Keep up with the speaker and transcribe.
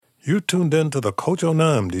You tuned in to the Kojo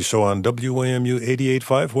Namdi show on WAMU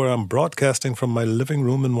 88.5, where I'm broadcasting from my living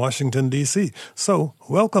room in Washington, D.C. So,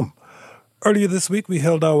 welcome. Earlier this week, we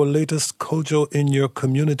held our latest Kojo in Your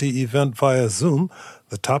Community event via Zoom.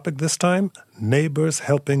 The topic this time, Neighbors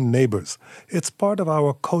Helping Neighbors. It's part of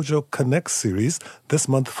our Kojo Connect series, this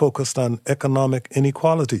month focused on economic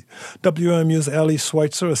inequality. WMU's Ali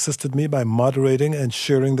Schweitzer assisted me by moderating and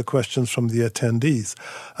sharing the questions from the attendees.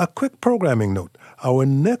 A quick programming note. Our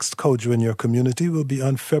next Kojo in Your Community will be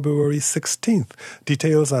on February 16th.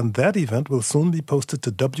 Details on that event will soon be posted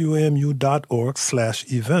to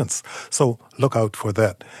wmu.org/events. So look out for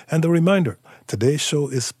that. And a reminder, today's show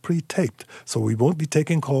is pre-taped, so we won't be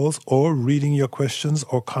taking calls or reading your questions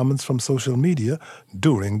or comments from social media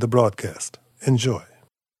during the broadcast. Enjoy.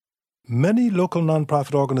 Many local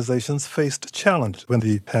nonprofit organizations faced challenge when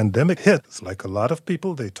the pandemic hit. Like a lot of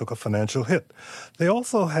people, they took a financial hit. They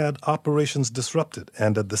also had operations disrupted,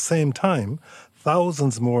 and at the same time,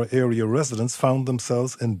 thousands more area residents found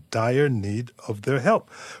themselves in dire need of their help,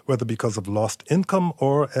 whether because of lost income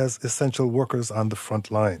or as essential workers on the front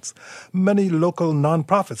lines. Many local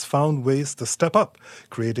nonprofits found ways to step up,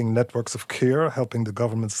 creating networks of care, helping the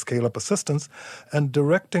government scale up assistance, and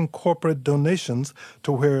directing corporate donations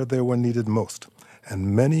to where they were needed most.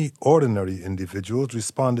 And many ordinary individuals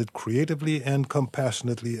responded creatively and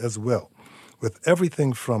compassionately as well, with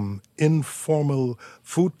everything from informal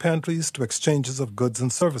food pantries to exchanges of goods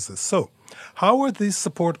and services. So, how are these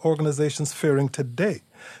support organizations faring today?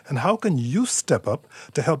 And how can you step up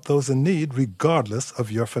to help those in need regardless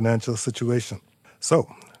of your financial situation? So,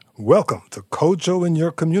 welcome to Kojo in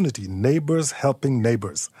Your Community, Neighbors Helping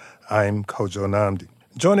Neighbors. I'm Kojo Namdi.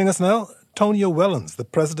 Joining us now, Tonya Wellens, the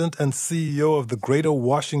president and CEO of the Greater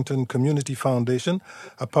Washington Community Foundation,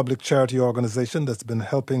 a public charity organization that's been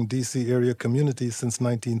helping D.C. area communities since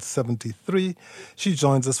 1973. She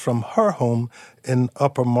joins us from her home in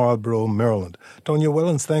Upper Marlboro, Maryland. Tonya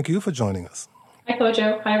Wellens, thank you for joining us. Hi,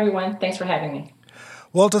 Kojo. Hi, everyone. Thanks for having me.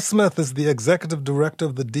 Walter Smith is the executive director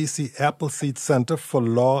of the D.C. Appleseed Center for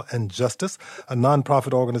Law and Justice, a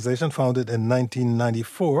nonprofit organization founded in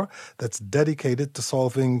 1994 that's dedicated to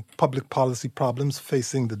solving public policy problems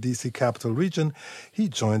facing the D.C. Capital Region. He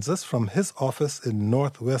joins us from his office in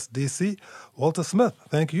Northwest D.C. Walter Smith,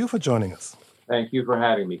 thank you for joining us. Thank you for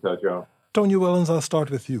having me, Kojo. Tonya Wellens, I'll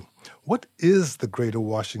start with you. What is the Greater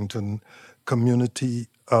Washington Community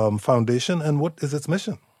Foundation, and what is its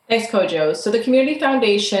mission? Thanks, Kojo. So the Community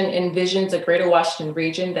Foundation envisions a Greater Washington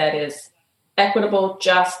region that is equitable,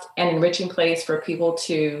 just, and enriching place for people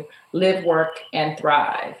to live, work, and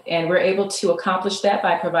thrive. And we're able to accomplish that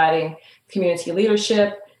by providing community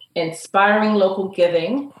leadership, inspiring local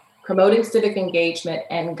giving, promoting civic engagement,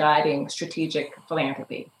 and guiding strategic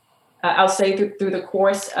philanthropy. I'll say through the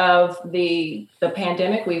course of the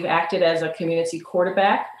pandemic, we've acted as a community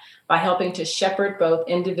quarterback by helping to shepherd both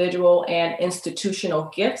individual and institutional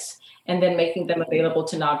gifts and then making them available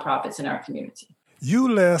to nonprofits in our community.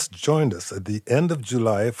 You last joined us at the end of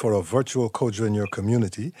July for a virtual Kojo in Your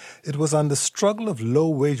Community. It was on the struggle of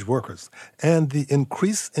low-wage workers and the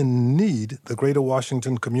increase in need the Greater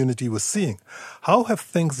Washington community was seeing. How have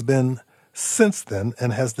things been since then,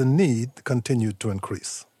 and has the need continued to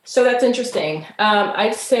increase? So that's interesting.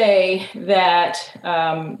 I'd say that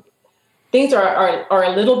things are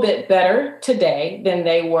a little bit better today than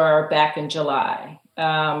they were back in July.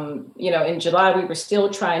 In July, we were still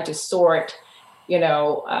trying to sort,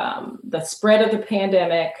 the spread of the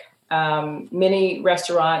pandemic. Many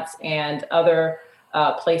restaurants and other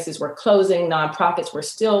places were closing. Nonprofits were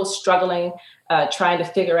still struggling, trying to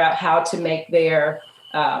figure out how to make to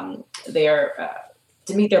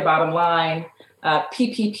meet their bottom line.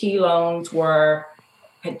 PPP loans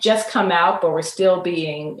had just come out, but were still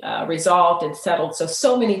being resolved and settled.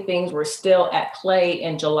 So many things were still at play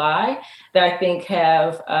in July that I think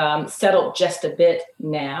have settled just a bit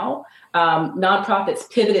now. Nonprofits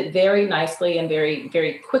pivoted very nicely and very,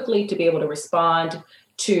 very quickly to be able to respond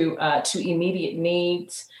to immediate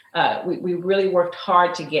needs. We really worked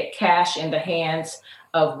hard to get cash in the hands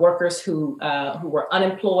of workers who were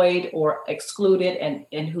unemployed or excluded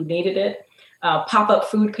and who needed it. Pop-up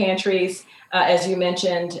food pantries, as you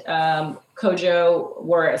mentioned, Kojo,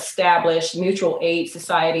 were established. Mutual aid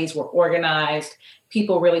societies were organized.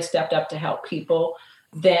 People really stepped up to help people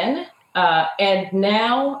then. And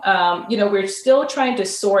now, we're still trying to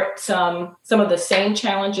sort some of the same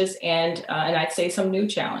challenges and I'd say some new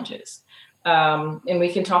challenges. And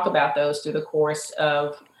we can talk about those through the course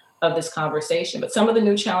of this conversation. But some of the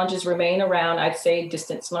new challenges remain around, I'd say,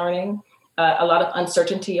 distance learning. A lot of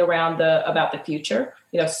uncertainty about the future.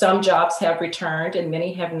 Some jobs have returned and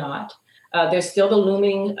many have not. There's still the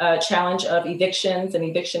looming challenge of evictions and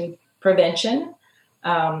eviction prevention.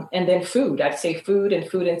 And then food. I'd say food and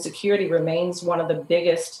food insecurity remains one of the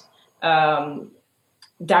biggest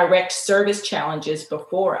direct service challenges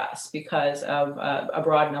before us because of a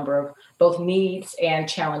broad number of both needs and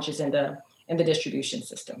challenges in the distribution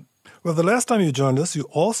system. Well, the last time you joined us, you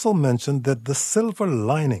also mentioned that the silver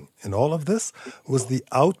lining in all of this was the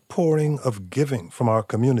outpouring of giving from our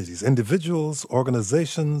communities, individuals,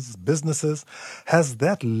 organizations, businesses. Has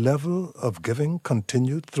that level of giving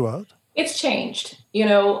continued throughout? It's changed.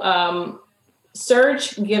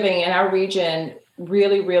 Surge giving in our region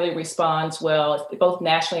really, really responds well, both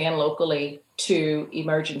nationally and locally, to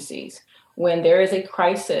emergencies. When there is a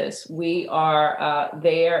crisis, we are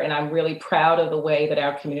there, and I'm really proud of the way that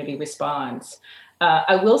our community responds.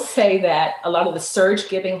 I will say that a lot of the surge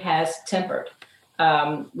giving has tempered.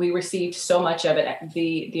 We received so much of it.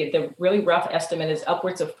 The really rough estimate is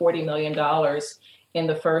upwards of $40 million in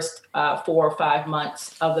the first 4 or 5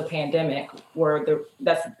 months of the pandemic,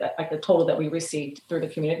 that's like the total that we received through the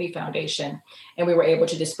Community Foundation, and we were able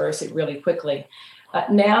to disperse it really quickly.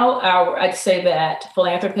 Now, I'd say that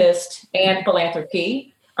philanthropists and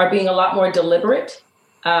philanthropy are being a lot more deliberate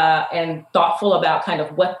and thoughtful about kind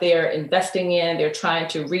of what they're investing in. They're trying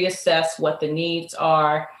to reassess what the needs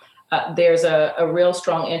are. There's a real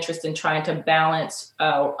strong interest in trying to balance,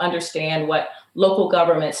 understand what local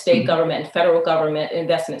government, state government, and federal government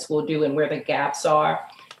investments will do and where the gaps are.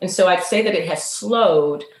 And so I'd say that it has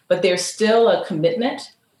slowed, but there's still a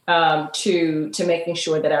commitment to making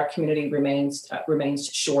sure that our community remains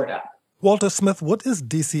shored up. Walter Smith, what is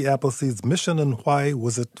DC Appleseed's mission and why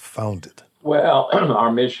was it founded? Well,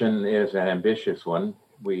 our mission is an ambitious one.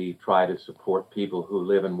 We try to support people who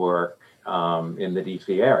live and work in the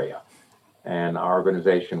DC area. And our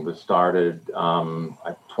organization was started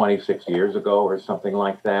 26 years ago or something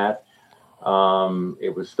like that.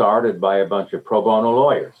 It was started by a bunch of pro bono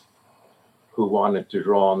lawyers who wanted to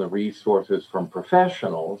draw on the resources from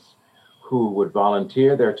professionals who would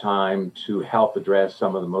volunteer their time to help address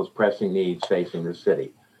some of the most pressing needs facing the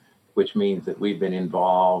city, which means that we've been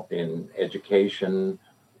involved in education,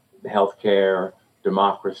 healthcare,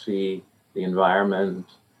 democracy, the environment,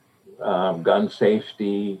 gun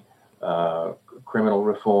safety, criminal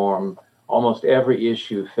reform, almost every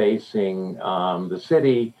issue facing the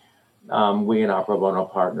city, we and our pro bono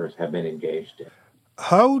partners have been engaged in.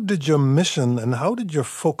 How did your mission and how did your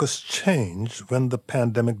focus change when the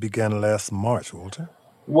pandemic began last March, Walter?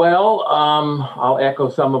 Well, I'll echo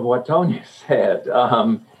some of what Tonya said.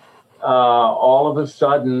 All of a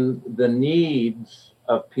sudden, the needs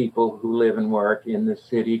of people who live and work in the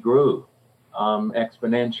city grew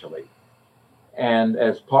exponentially. And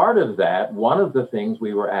as part of that, one of the things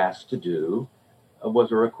we were asked to do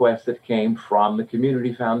was a request that came from the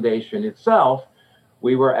Community Foundation itself.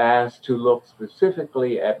 We were asked to look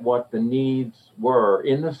specifically at what the needs were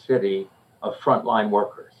in the city of frontline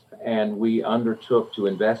workers. And we undertook to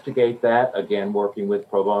investigate that, again, working with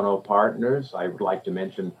pro bono partners. I would like to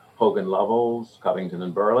mention Hogan Lovells, Covington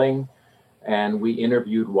and Burling. And we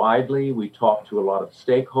interviewed widely. We talked to a lot of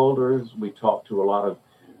stakeholders. We talked to a lot of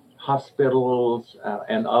hospitals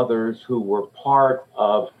and others who were part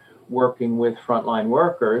of working with frontline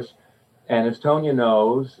workers. And as Tonya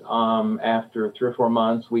knows, after 3 or 4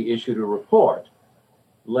 months, we issued a report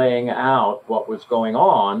laying out what was going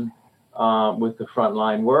on with the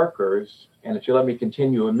frontline workers. And if you let me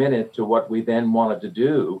continue a minute to what we then wanted to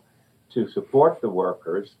do to support the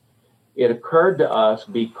workers, it occurred to us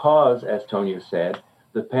because, as Tonya said,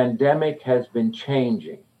 the pandemic has been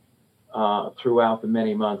changing throughout the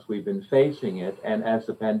many months we've been facing it. And as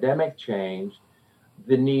the pandemic changed,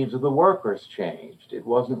 the needs of the workers changed. It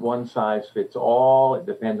wasn't one size fits all. It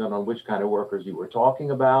depends on which kind of workers you were talking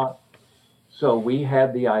about. So we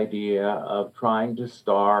had the idea of trying to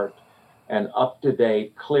start an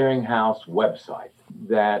up-to-date clearinghouse website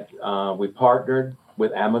that we partnered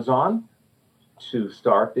with Amazon to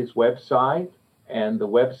start this website. And the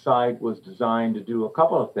website was designed to do a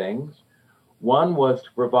couple of things. One was to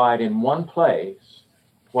provide in one place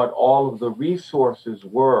what all of the resources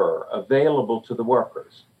were available to the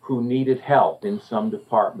workers who needed help in some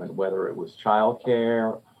department, whether it was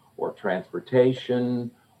childcare or transportation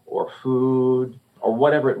or food or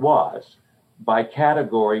whatever it was. By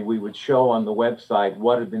category, we would show on the website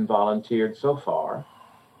what had been volunteered so far,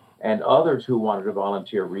 and others who wanted to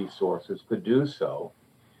volunteer resources could do so.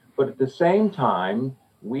 But at the same time,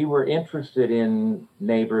 we were interested in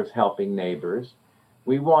neighbors helping neighbors.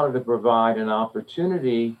 We wanted to provide an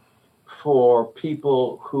opportunity for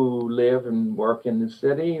people who live and work in the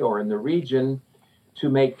city or in the region to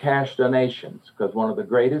make cash donations, because one of the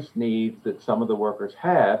greatest needs that some of the workers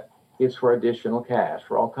have is for additional cash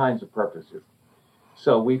for all kinds of purposes.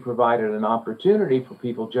 So we provided an opportunity for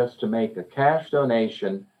people just to make a cash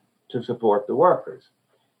donation to support the workers.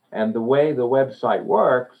 And the way the website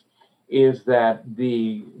works is that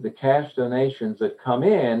the cash donations that come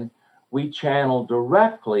in, we channel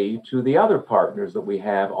directly to the other partners that we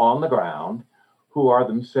have on the ground who are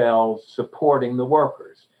themselves supporting the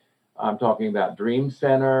workers. I'm talking about Dream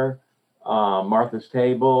Center, Martha's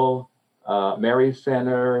Table, Mary's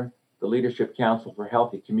Center, the Leadership Council for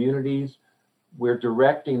Healthy Communities. We're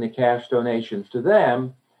directing the cash donations to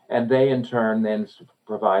them, and they in turn then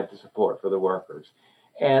provide the support for the workers.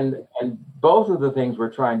 And both of the things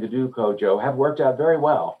we're trying to do, Kojo, have worked out very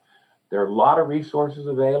well. There are a lot of resources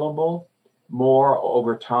available. More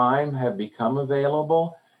over time have become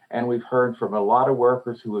available. And we've heard from a lot of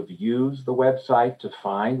workers who have used the website to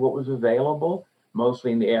find what was available,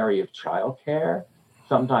 mostly in the area of childcare,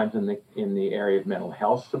 sometimes in the area of mental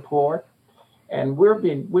health support. And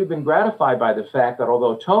we've been gratified by the fact that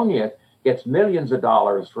although Tonya gets millions of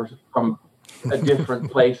dollars from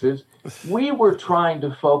different places, we were trying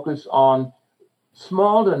to focus on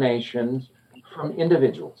small donations from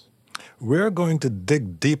individuals. We're going to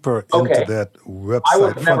dig deeper into that website, I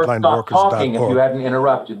would never stop talking if you frontlineworkers.org. hadn't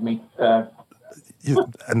interrupted me.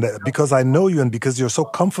 Because I know you and because you're so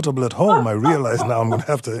comfortable at home, I realize now I'm going to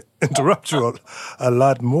have to interrupt you a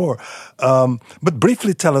lot more. But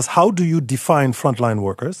briefly tell us, how do you define frontline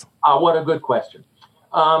workers? What a good question.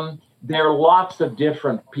 There are lots of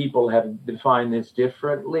different people have defined this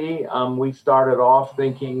differently. We started off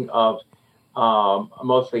thinking of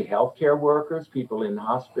mostly healthcare workers, people in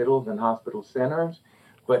hospitals and hospital centers.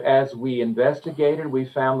 But as we investigated, we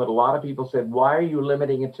found that a lot of people said, why are you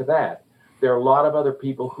limiting it to that? There are a lot of other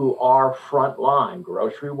people who are frontline,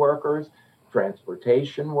 grocery workers,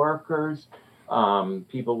 transportation workers,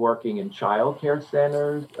 people working in child care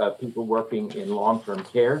centers, people working in long-term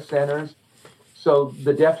care centers. So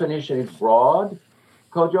the definition is broad.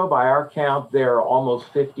 Kojo, by our count, there are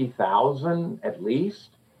almost 50,000 at least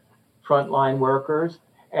frontline workers.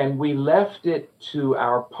 And we left it to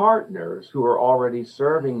our partners who are already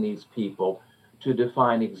serving these people to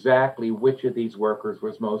define exactly which of these workers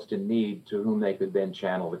was most in need, to whom they could then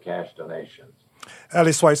channel the cash donations.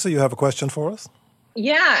 Ali Schweitzer, you have a question for us?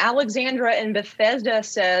 Yeah, Alexandra in Bethesda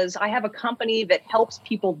says, I have a company that helps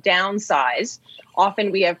people downsize.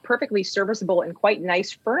 Often we have perfectly serviceable and quite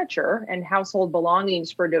nice furniture and household belongings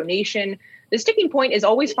for donation. The sticking point is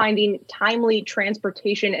always finding timely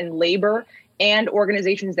transportation and labor and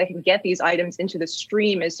organizations that can get these items into the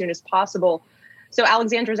stream as soon as possible. So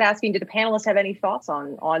Alexandra's asking, did the panelists have any thoughts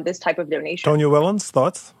on this type of donation? Tonya Wellens,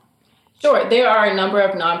 thoughts? Sure. There are a number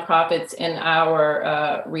of nonprofits in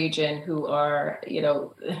our region who are,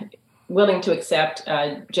 willing to accept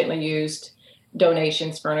gently used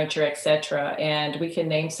donations, furniture, et cetera. And we can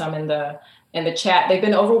name some in the chat. They've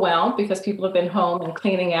been overwhelmed because people have been home and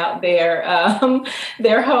cleaning out their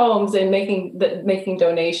homes and making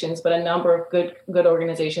donations. But a number of good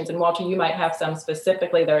organizations. And Walter, you might have some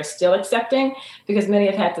specifically that are still accepting, because many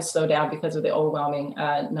have had to slow down because of the overwhelming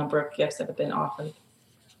number of gifts that have been offered.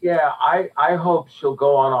 Yeah, I hope she'll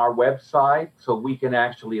go on our website so we can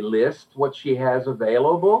actually list what she has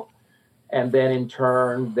available. And then in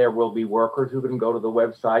turn, there will be workers who can go to the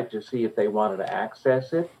website to see if they wanted to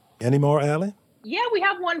access it. Any more, Ali? Yeah, we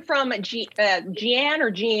have one from Jean,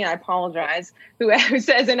 I apologize, who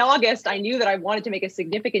says, in August, I knew that I wanted to make a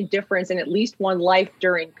significant difference in at least one life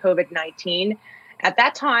during COVID-19. At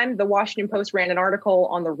that time, the Washington Post ran an article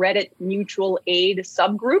on the Reddit mutual aid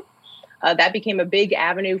subgroup. That became a big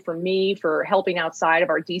avenue for me for helping outside of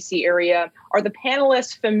our DC area. Are the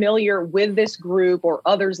panelists familiar with this group or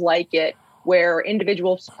others like it, where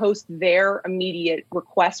individuals post their immediate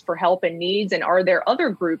requests for help and needs? And are there other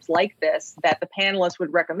groups like this that the panelists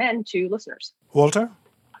would recommend to listeners? Walter?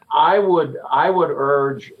 I would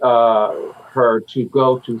urge her to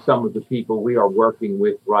go to some of the people we are working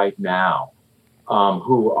with right now,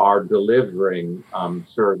 who are delivering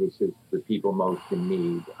services to people most in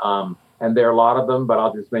need. And there are a lot of them, but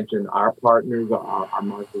I'll just mention our partners are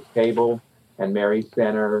Martha's Table and Mary's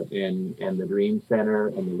Center and the Dream Center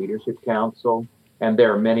and the Leadership Council. And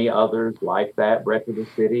there are many others like that, Bread for the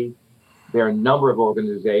City. There are a number of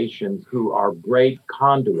organizations who are great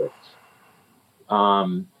conduits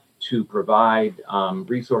to provide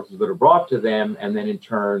resources that are brought to them, and then in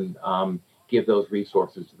turn give those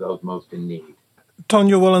resources to those most in need.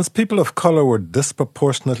 Tonya Wellens, people of color were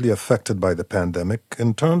disproportionately affected by the pandemic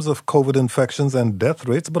in terms of COVID infections and death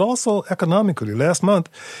rates, but also economically. Last month,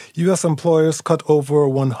 U.S. employers cut over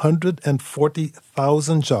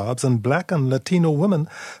 140,000 jobs, and Black and Latino women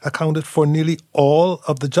accounted for nearly all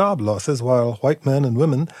of the job losses, while white men and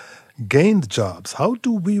women gained jobs. How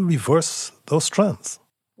do we reverse those trends?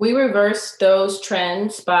 We reverse those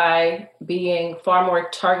trends by being far more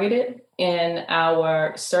targeted in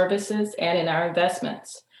our services and in our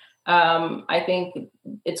investments. I think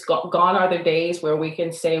it's gone are the days where we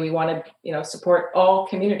can say we want to, support all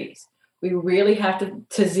communities. We really have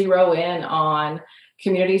to zero in on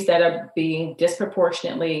communities that are being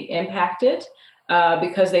disproportionately impacted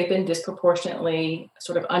because they've been disproportionately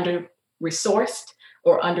sort of under-resourced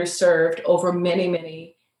or underserved over many,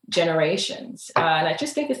 many generations. And I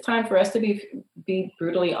just think it's time for us to be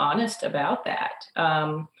brutally honest about that.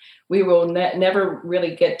 We will never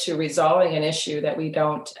really get to resolving an issue that we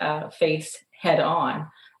don't face head on.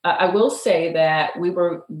 I will say that we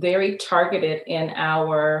were very targeted in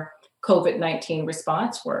our COVID-19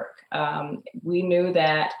 response work. We knew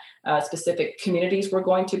that specific communities were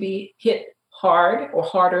going to be hit hard or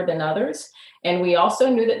harder than others. And we also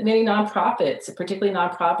knew that many nonprofits, particularly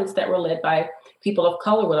nonprofits that were led by people of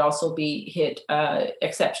color, would also be hit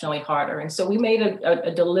exceptionally harder. And so we made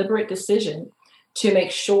a deliberate decision to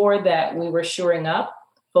make sure that we were shoring up,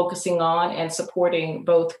 focusing on and supporting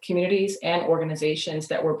both communities and organizations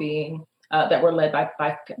that were led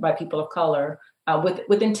by people of color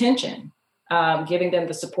with intention, giving them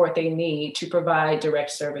the support they need to provide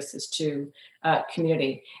direct services to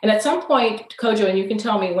community. And at some point, Kojo, and you can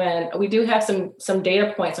tell me when, we do have some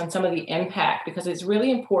data points on some of the impact, because it's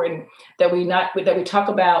really important that we talk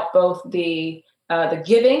about both the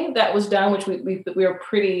giving that was done, which we were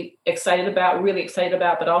pretty excited about,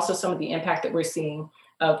 but also some of the impact that we're seeing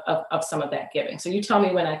of some of that giving. So you tell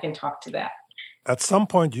me when I can talk to that. At some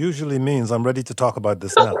point usually means I'm ready to talk about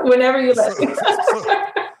this now. Whenever you let me.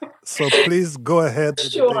 So please go ahead.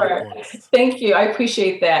 Sure. Thank you. I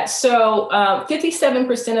appreciate that. So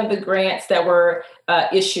 57% of the grants that were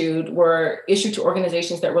issued to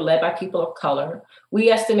organizations that were led by people of color. We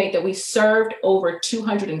estimate that we served over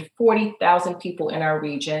 240,000 people in our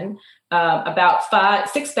region. About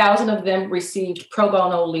 6,000 of them received pro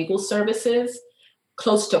bono legal services.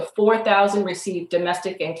 Close to 4,000 received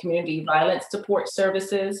domestic and community violence support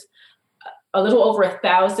services. A little over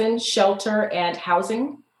 1,000 shelter and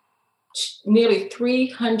housing. Nearly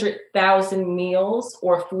 300,000 meals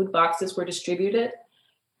or food boxes were distributed.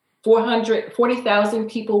 40,000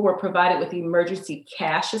 people were provided with emergency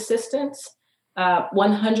cash assistance.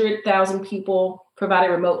 100,000 people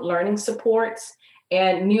provided remote learning supports,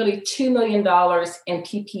 and nearly $2 million in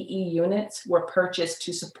PPE units were purchased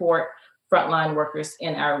to support frontline workers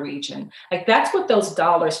in our region. Like, that's what those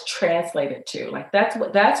dollars translated to. Like, that's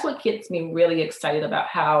what gets me really excited about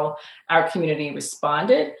how our community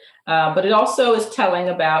responded. But it also is telling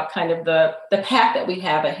about kind of the path that we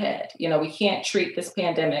have ahead. We can't treat this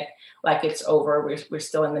pandemic like it's over. We're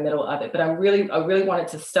still in the middle of it. But I really wanted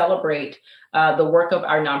to celebrate the work of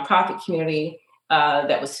our nonprofit community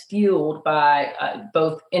that was fueled by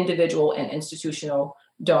both individual and institutional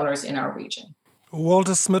donors in our region.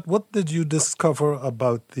 Walter Smith, what did you discover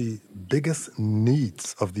about the biggest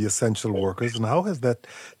needs of the essential workers, and how has that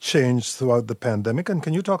changed throughout the pandemic? And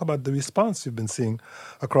can you talk about the response you've been seeing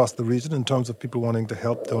across the region in terms of people wanting to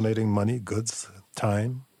help, donating money, goods,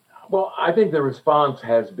 time? Well, I think the response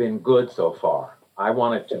has been good so far. I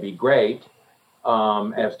want it to be great.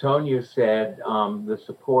 As Tonya said, the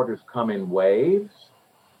support has come in waves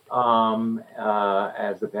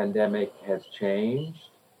as the pandemic has changed.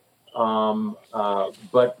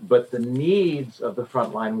 But the needs of the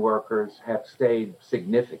frontline workers have stayed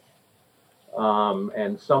significant.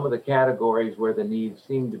 And some of the categories where the needs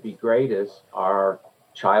seem to be greatest are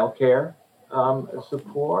childcare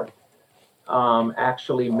support,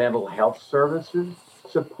 actually mental health services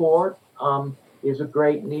support is a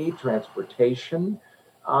great need. Transportation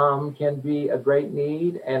can be a great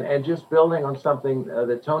need. And just building on something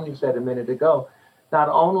that Tonya said a minute ago, not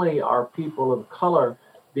only are people of color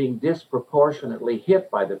being disproportionately hit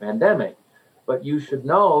by the pandemic, but you should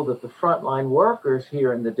know that the frontline workers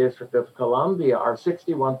here in the District of Columbia are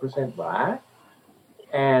 61% Black,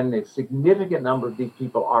 and a significant number of these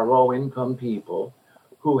people are low-income people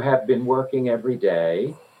who have been working every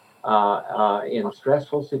day in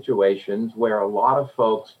stressful situations where a lot of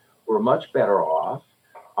folks who are much better off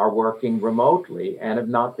are working remotely and have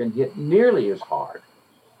not been hit nearly as hard.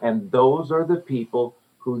 And those are the people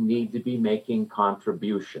who need to be making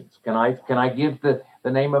contributions. Can I give the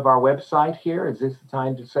name of our website here? Is this the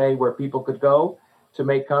time to say where people could go? to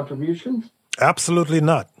make contributions? Absolutely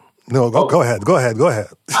not. No, go ahead.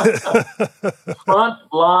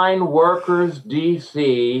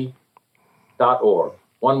 FrontlineWorkersDC.org.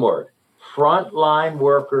 One word.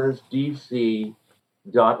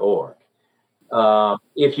 FrontlineWorkersDC.org.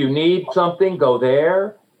 If you need something, go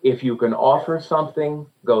there. If you can offer something,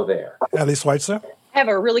 go there. Allie Schweitzer? I have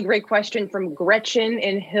a really great question from Gretchen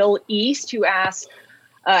in Hill East, who asks,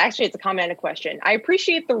 actually, it's a comment and a question. I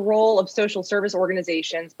appreciate the role of social service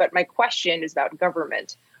organizations, but my question is about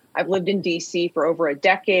government. I've lived in DC for over a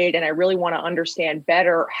decade, and I really want to understand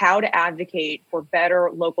better how to advocate for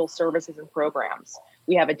better local services and programs.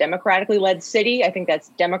 We have a democratically led city. I think that's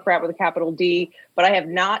Democrat with a capital D, but I have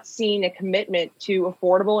not seen a commitment to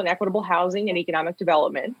affordable and equitable housing and economic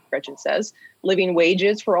development, Gretchen says, living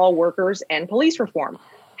wages for all workers, and police reform.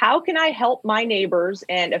 How can I help my neighbors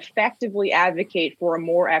and effectively advocate for a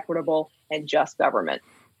more equitable and just government?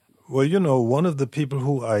 Well, one of the people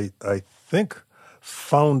who I think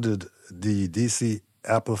founded the DC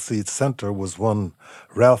Appleseed Center was one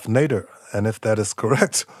Ralph Nader. And if that is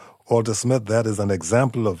correct, Alder Smith, that is an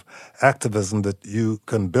example of activism that you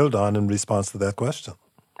can build on in response to that question.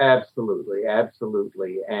 Absolutely.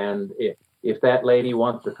 And if that lady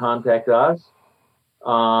wants to contact us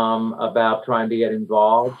about trying to get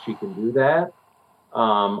involved, she can do that.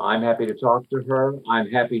 I'm happy to talk to her.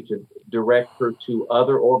 I'm happy to direct her to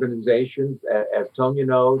other organizations. As Tonya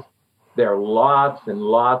knows, there are lots and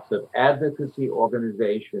lots of advocacy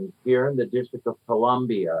organizations here in the District of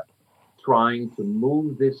Columbia trying to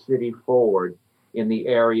move this city forward in the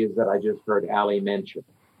areas that I just heard Allie mention.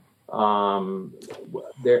 I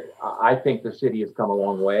think the city has come a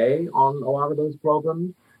long way on a lot of those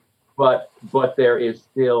programs, but there is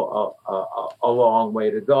still a long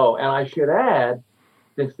way to go. And I should add,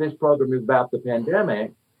 since this program is about the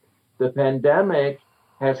pandemic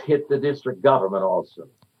has hit the district government also.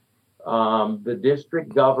 The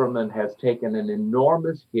district government has taken an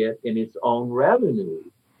enormous hit in its own revenue,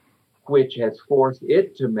 which has forced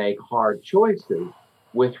it to make hard choices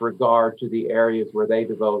with regard to the areas where they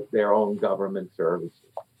devote their own government services,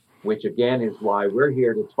 which again is why we're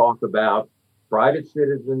here to talk about private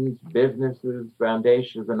citizens, businesses,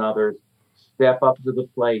 foundations, and others step up to the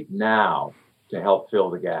plate now to help fill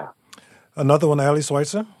the gap. Another one, Allie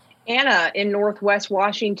Schweitzer? Anna in Northwest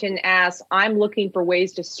Washington asks, I'm looking for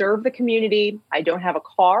ways to serve the community. I don't have a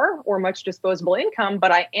car or much disposable income,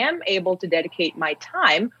 but I am able to dedicate my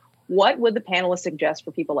time. What would the panelists suggest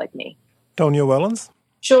for people like me? Tonya Wellens?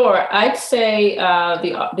 Sure. I'd say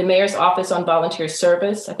the Mayor's Office on Volunteer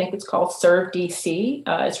Service, I think it's called Serve DC.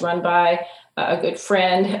 It's run by a good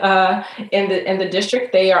friend in the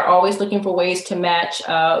district. They are always looking for ways to match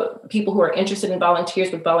people who are interested in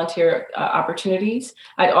volunteers with volunteer opportunities.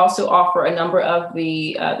 I'd also offer a number of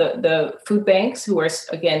the food banks who are,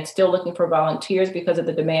 again, still looking for volunteers because of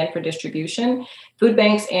the demand for distribution, food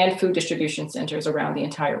banks and food distribution centers around the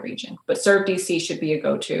entire region. But Serve DC should be a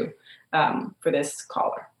go-to for this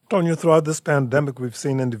caller. Tonya, throughout this pandemic, we've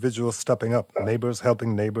seen individuals stepping up, neighbors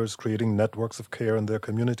helping neighbors, creating networks of care in their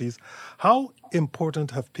communities. How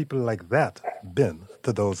important have people like that been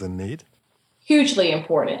to those in need? Hugely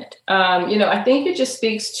important. I think it just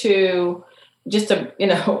speaks to in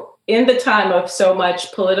the time of so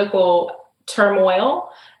much political turmoil,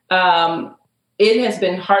 it has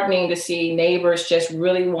been heartening to see neighbors just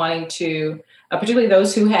really wanting to, particularly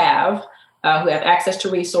those who have access to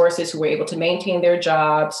resources, who were able to maintain their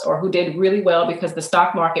jobs, or who did really well because the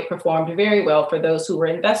stock market performed very well for those who were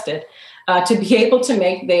invested, to be able to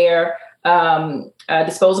make their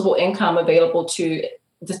disposable income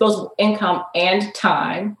and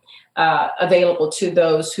time available to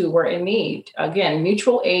those who were in need. Again,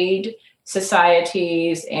 mutual aid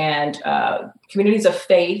societies and communities of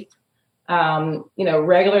faith,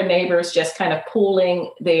 regular neighbors just kind of pooling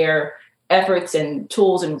their efforts and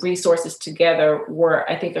tools and resources together were,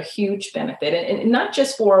 I think, a huge benefit, and not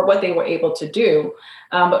just for what they were able to do,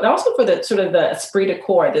 but also for the sort of the esprit de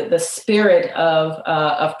corps, the spirit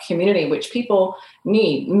of community, which people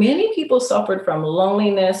need. Many people suffered from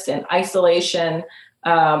loneliness and isolation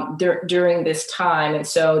during this time, and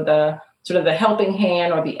so the sort of the helping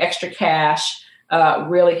hand or the extra cash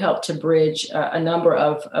really helped to bridge a number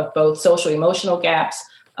of both social emotional gaps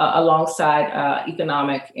alongside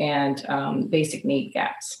economic and basic need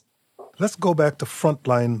gaps. Let's go back to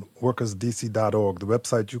FrontlineWorkersDC.org, the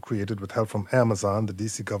website you created with help from Amazon, the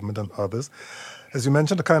DC government, and others. As you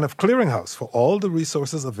mentioned, a kind of clearinghouse for all the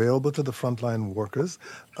resources available to the frontline workers.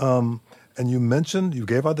 And you mentioned, you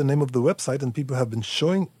gave out the name of the website, and people have been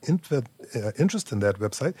showing interest in that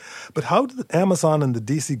website. But how did Amazon and the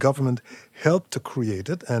DC government help to create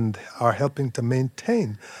it and are helping to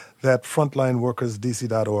maintain that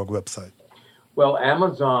frontlineworkersdc.org website? Well,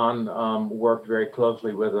 Amazon worked very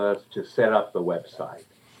closely with us to set up the website.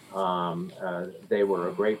 They were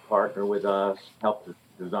a great partner with us, helped us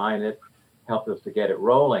design it, helped us to get it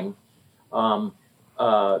rolling. The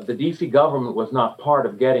DC government was not part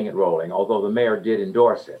of getting it rolling, although the mayor did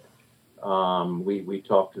endorse it. We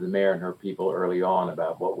talked to the mayor and her people early on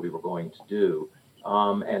about what we were going to do.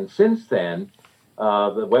 And since then,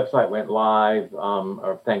 the website went live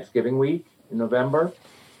Thanksgiving week in November,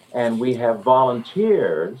 and we have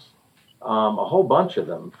volunteers, a whole bunch of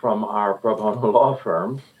them from our pro bono law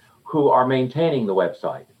firms, who are maintaining the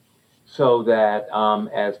website. So that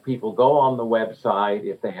as people go on the website,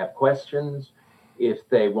 if they have questions, if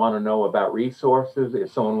they want to know about resources,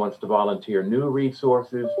 if someone wants to volunteer new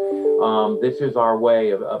resources, this is our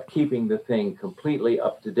way of keeping the thing completely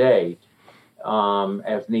up to date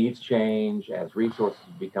as needs change, as resources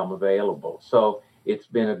become available. So it's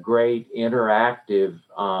been a great interactive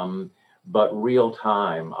but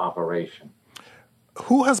real-time operation.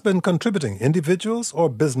 Who has been contributing, individuals or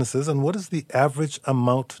businesses, and what is the average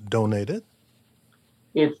amount donated?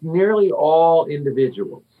 It's nearly all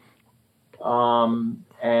individuals.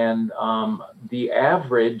 The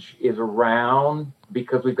average is around,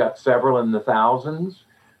 because we've got several in the thousands,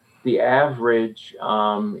 the average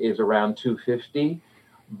is around $250,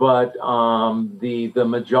 but the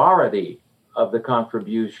majority of the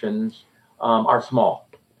contributions are small,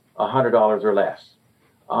 $100 or less,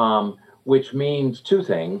 which means two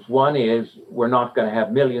things. One is we're not going to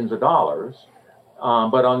have millions of dollars,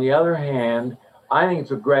 but on the other hand, I think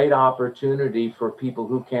it's a great opportunity for people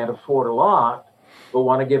who can't afford a lot but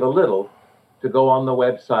want to give a little to go on the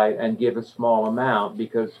website and give a small amount,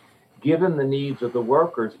 because given the needs of the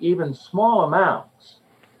workers, even small amounts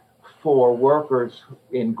for workers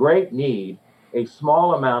in great need, a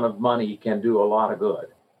small amount of money can do a lot of good.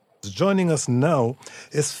 Joining us now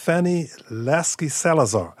is Fanny Lasky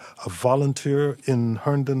Salazar, a volunteer in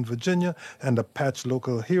Herndon, Virginia, and a Patch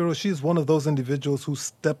local hero. She's one of those individuals who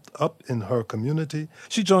stepped up in her community.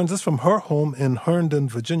 She joins us from her home in Herndon,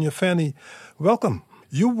 Virginia. Fanny, welcome.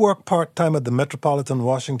 You work part-time at the Metropolitan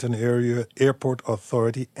Washington Area Airport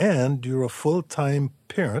Authority, and you're a full-time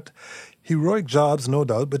parent. Heroic jobs, no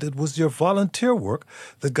doubt, but it was your volunteer work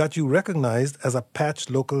that got you recognized as a Patch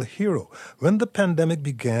local hero. When the pandemic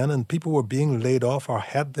began and people were being laid off or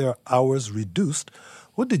had their hours reduced,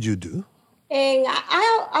 what did you do? And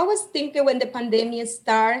I was thinking when the pandemic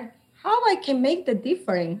started, how I can make the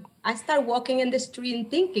difference. I started walking in the street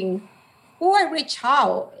and thinking, who I reach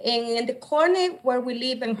out? And in the corner where we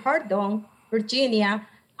live in Herndon, Virginia,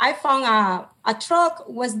 I found a truck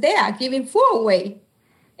was there giving food away.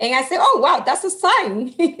 And I said, oh, wow, that's a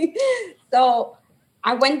sign. So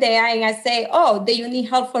I went there and I said, oh, do you need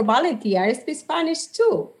help for volunteers? I speak Spanish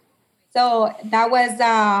too. So that was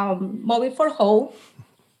Mobile for Hope.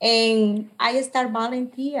 And I started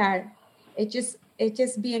volunteer. It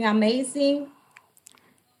just being amazing.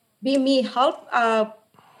 Being me help,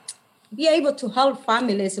 be able to help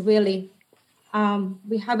families really.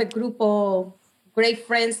 We have a group of great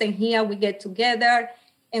friends and here we get together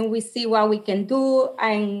and we see what we can do.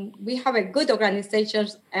 And we have a good organization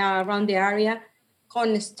around the area.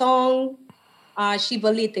 Cornerstone, She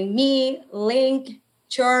Believed in Me, Link,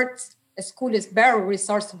 Church. The school is very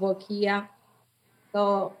resourceful here.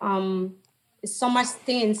 So so much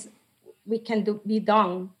things we can be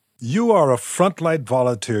done. You are a frontline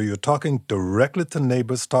volunteer. You're talking directly to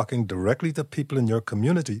neighbors, talking directly to people in your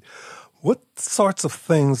community. What sorts of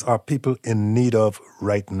things are people in need of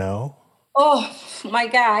right now? Oh, my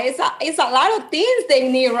God. It's a lot of things they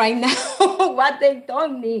need right now, what they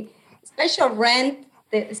don't need. Special rent.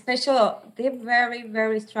 They very,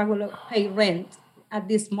 very struggle to pay rent at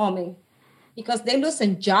this moment because they're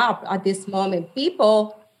losing job at this moment.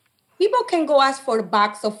 People can go ask for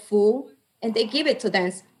bags of food and they give it to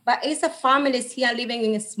them. But it's a families here living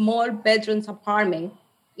in a small bedrooms apartment.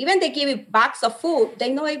 Even they give you bags of food, they're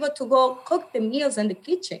not able to go cook the meals in the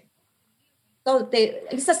kitchen. So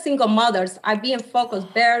it's a single mothers. I'm being focused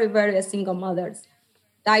very, very single mothers.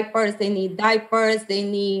 Diapers, they need diapers. They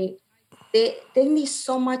need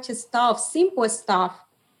so much stuff, simple stuff.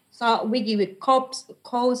 So we give you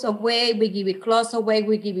coats away, we give you clothes away,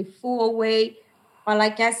 we give you food away. But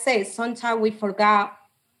like I said, sometimes we forgot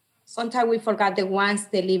the ones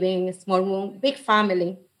that live in a small room, big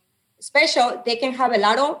family. Especially, they can have a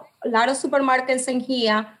lot of supermarkets in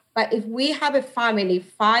here, but if we have a family,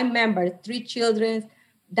 5 members, 3 children,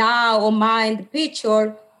 dad or mine, the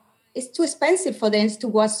picture, it's too expensive for them to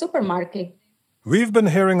go to supermarket. We've been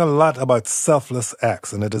hearing a lot about selfless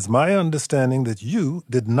acts, and it is my understanding that you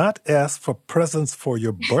did not ask for presents for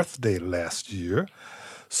your birthday last year.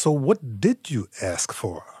 So what did you ask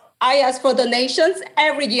for? I ask for donations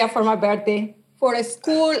every year for my birthday for a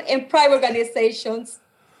school and private organizations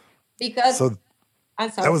because So I'm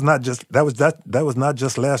sorry. that was not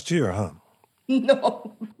just last year, huh?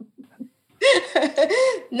 No.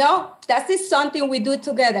 No, that is something we do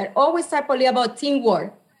together. Always I believe about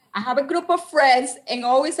teamwork. I have a group of friends and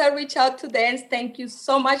always I reach out to them. Thank you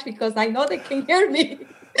so much because I know they can hear me.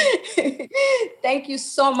 Thank you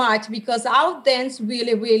so much because our dance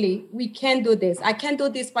really, we can do this. I can't do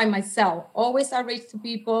this by myself. Always I reach to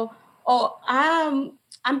people. Oh,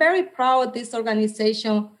 I'm very proud of this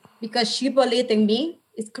organization because she believed in me.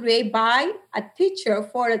 It's created by a teacher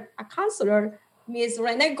for a counselor, Miss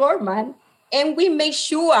Renee Gorman. And we made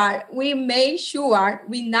sure we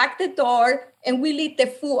knock the door and we leave the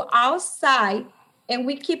food outside and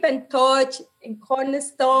we keep in touch in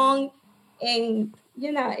Cornerstone. And,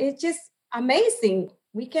 it's just amazing.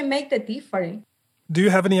 We can make the difference. Do you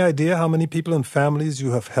have any idea how many people and families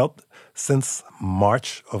you have helped since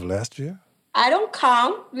March of last year? I don't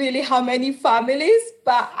count really how many families,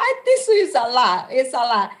 but this is a lot. It's a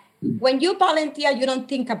lot. When you volunteer, you don't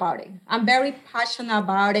think about it. I'm very passionate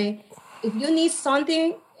about it. If you need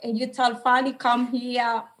something and you tell Fanny, come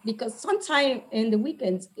here, because sometimes in the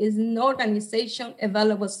weekends is no organization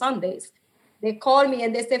available Sundays. They call me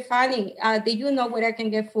and they say, Fanny, do you know where I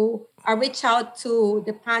can get food? I reach out to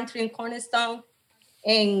the pantry in Cornerstone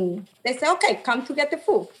and they say, okay, come to get the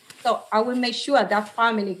food. So I will make sure that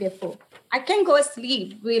family get food. I can go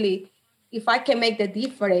sleep, really, if I can make the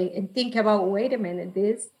difference and think about, wait a minute,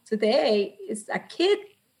 this today is a kid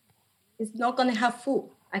is not going to have food.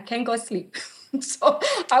 I can't go sleep. So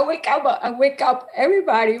I wake up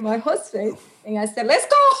everybody, my husband, and I said, let's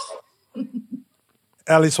go.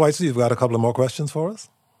 Ali Schweitzer, you've got a couple of more questions for us?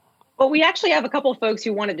 Well, we actually have a couple of folks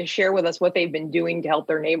who wanted to share with us what they've been doing to help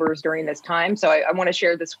their neighbors during this time. So I want to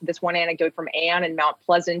share this one anecdote from Ann in Mount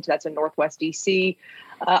Pleasant. That's in Northwest DC.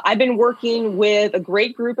 I've been working with a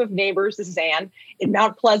great group of neighbors. This is Ann in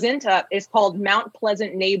Mount Pleasant. It's called Mount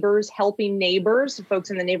Pleasant Neighbors Helping Neighbors. Folks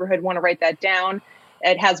in the neighborhood want to write that down.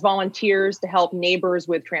 It has volunteers to help neighbors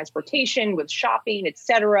with transportation, with shopping,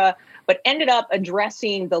 etc., but ended up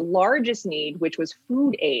addressing the largest need, which was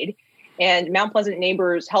food aid. And Mount Pleasant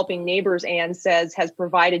Neighbors Helping Neighbors, Ann says, has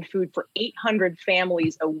provided food for 800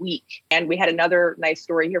 families a week. And we had another nice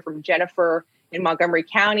story here from Jennifer in Montgomery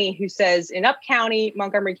County, who says, in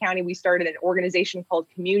Montgomery County, we started an organization called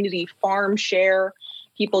Community Farm Share.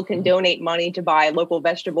 People can donate money to buy local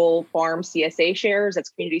vegetable farm CSA shares. That's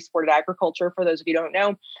community supported agriculture, for those of you who don't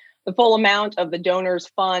know. The full amount of the donors'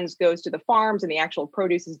 funds goes to the farms, and the actual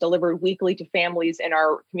produce is delivered weekly to families in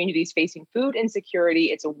our communities facing food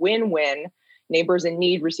insecurity. It's a win-win. Neighbors in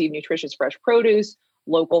need receive nutritious, fresh produce.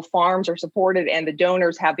 Local farms are supported, and the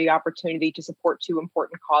donors have the opportunity to support two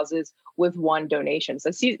important causes with one donation.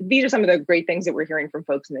 So these are some of the great things that we're hearing from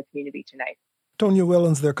folks in the community tonight. Tonya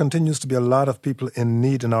Wellens, there continues to be a lot of people in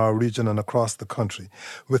need in our region and across the country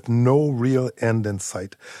with no real end in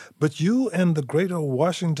sight. But you and the greater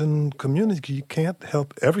Washington community can't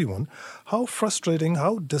help everyone. How frustrating,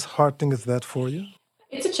 how disheartening is that for you?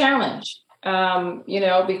 It's a challenge,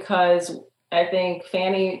 because I think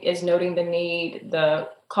Fanny is noting the need. The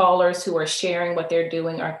callers who are sharing what they're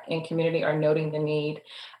doing in community are noting the need.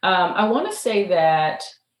 I want to say that,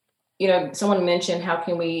 someone mentioned how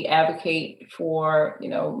can we advocate for,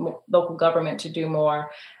 local government to do more.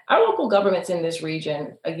 Our local governments in this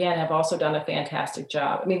region, again, have also done a fantastic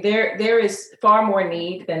job. I mean, there is far more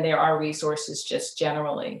need than there are resources just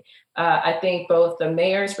generally. I think both the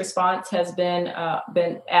mayor's response has been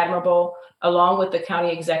admirable, along with the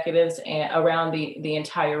county executives and around the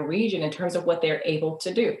entire region in terms of what they're able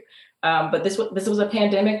to do. But this was a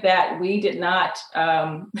pandemic that we did not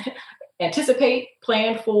anticipate,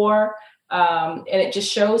 plan for, and it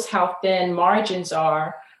just shows how thin margins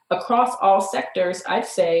are across all sectors, I'd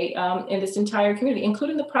say, in this entire community,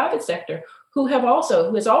 including the private sector, who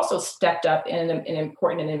has also stepped up in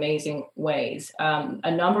important and amazing ways.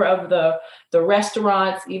 A number of the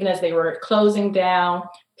restaurants, even as they were closing down,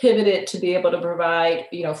 pivoted to be able to provide,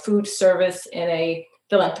 food service in a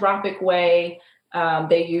philanthropic way.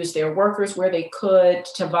 They used their workers where they could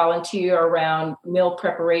to volunteer around meal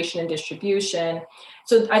preparation and distribution.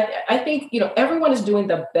 So I think, everyone is doing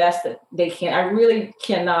the best that they can. I really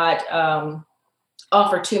cannot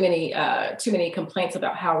offer too many complaints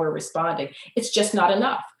about how we're responding. It's just not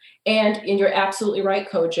enough. And you're absolutely right,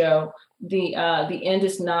 Kojo. the end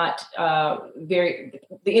is not the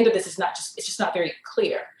end of this is not just, it's just not very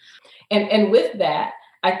clear. And with that,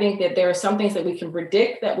 I think that there are some things that we can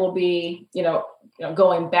predict that will be,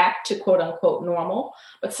 going back to quote unquote normal,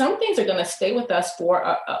 but some things are going to stay with us for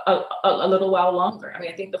a little while longer. I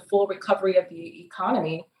mean, I think the full recovery of the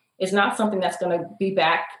economy is not something that's going to be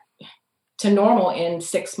back to normal in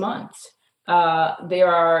 6 months. There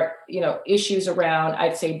are, issues around,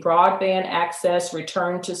 I'd say, broadband access,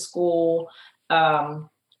 return to school,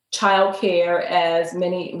 childcare, as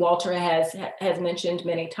Walter has mentioned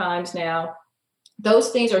many times now.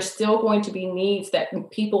 Those things are still going to be needs that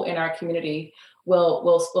people in our community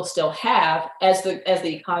will still have as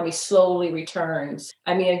the economy slowly returns.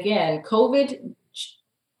 I mean, again, COVID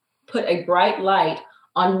put a bright light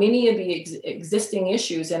on many of the existing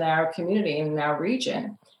issues in our community and in our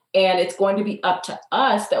region. And it's going to be up to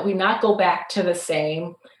us that we not go back to the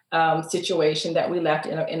same situation that we left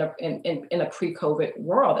in a pre-COVID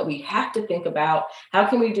world. That we have to think about how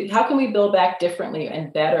can we build back differently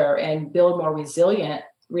and better and build more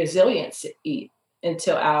resiliency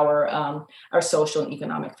into our social and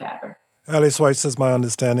economic fabric. Allie Schweitzer, is my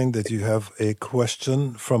understanding that you have a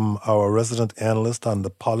question from our resident analyst on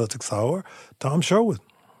the Politics Hour, Tom Sherwood.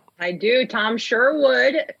 I do. Tom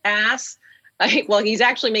Sherwood asks, well, he's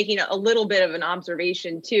actually making a little bit of an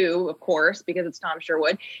observation too, of course, because it's Tom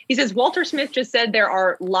Sherwood. He says, Walter Smith just said there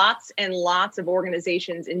are lots and lots of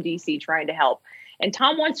organizations in DC trying to help. And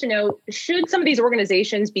Tom wants to know, should some of these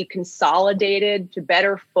organizations be consolidated to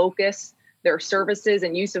better focus their services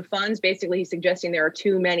and use of funds? Basically, he's suggesting there are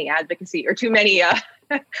too many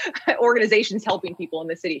organizations helping people in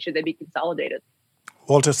the city. Should they be consolidated?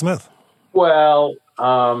 Walter Smith. Well,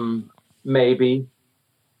 maybe.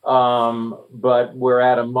 But we're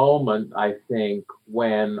at a moment, I think,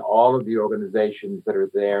 when all of the organizations that are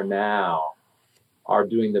there now are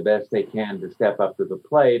doing the best they can to step up to the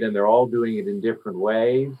plate, and they're all doing it in different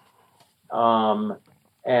ways.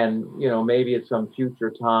 And, maybe at some future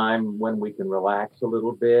time when we can relax a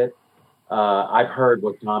little bit. I've heard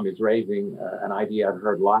what Tom is raising, an idea I've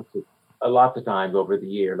heard lots of times over the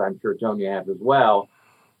years. I'm sure Tonya has as well,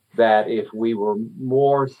 that if we were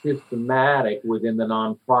more systematic within the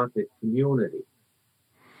nonprofit community,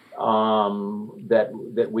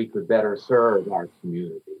 that we could better serve our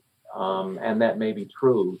community. And that may be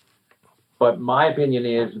true. But my opinion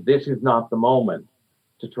is this is not the moment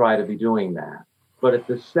to try to be doing that. But at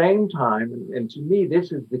the same time, and to me,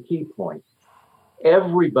 this is the key point,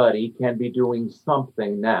 everybody can be doing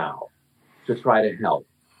something now to try to help.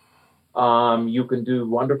 You can do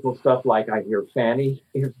wonderful stuff like I hear Fannie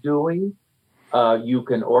is doing. You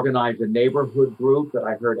can organize a neighborhood group that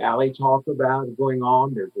I heard Allie talk about going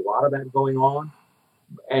on. There's a lot of that going on.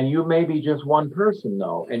 And you may be just one person,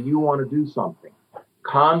 though, and you want to do something.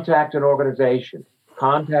 Contact an organization.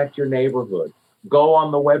 Contact your neighborhood. Go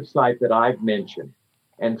on the website that I've mentioned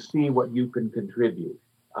and see what you can contribute.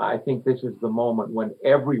 I think this is the moment when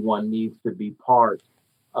everyone needs to be part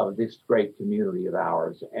of this great community of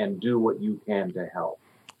ours and do what you can to help.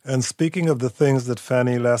 And speaking of the things that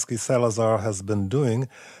Fannie Lasky Salazar has been doing,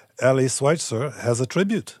 Allie Schweitzer has a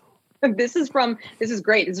tribute. This is great. This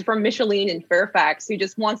is from Micheline in Fairfax, who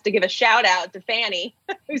just wants to give a shout out to Fannie,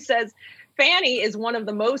 who says, Fannie is one of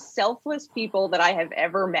the most selfless people that I have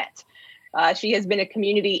ever met. She has been a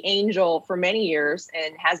community angel for many years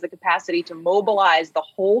and has the capacity to mobilize the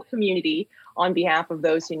whole community on behalf of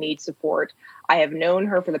those who need support. I have known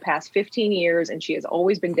her for the past 15 years, and she has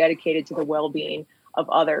always been dedicated to the well-being of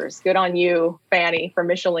others. Good on you, Fannie, from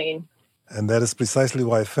Micheline. And that is precisely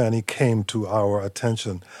why Fannie came to our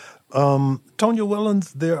attention. Tonya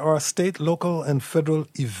Wellens, there are state, local, and federal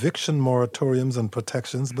eviction moratoriums and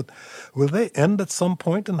protections, but will they end at some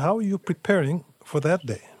point, and how are you preparing for that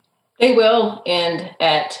day? They will end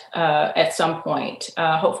at some point.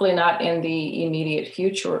 Hopefully not in the immediate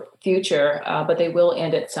future, but they will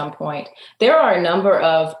end at some point. There are a number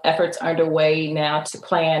of efforts underway now to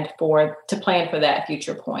plan for that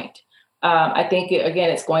future point. I think again,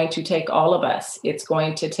 it's going to take all of us. It's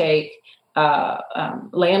going to take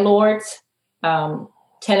landlords,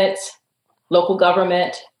 tenants, local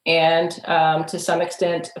government, and to some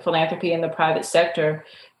extent, philanthropy in the private sector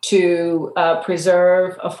to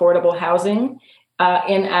preserve affordable housing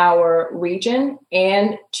in our region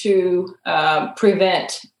and to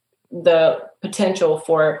prevent the potential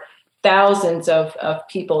for thousands of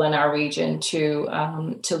people in our region to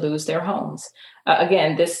lose their homes.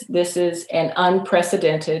 Again, this is an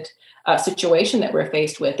unprecedented situation that we're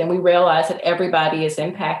faced with, and we realize that everybody is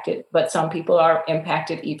impacted, but some people are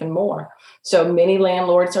impacted even more. So many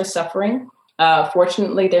landlords are suffering.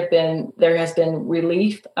 Fortunately, there has been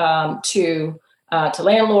relief to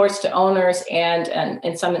landlords, to owners, and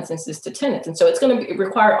in some instances to tenants. And so it's going to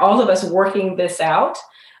require all of us working this out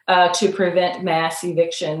to prevent mass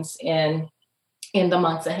evictions in the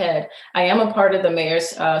months ahead. I am a part of the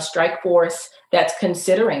mayor's strike force that's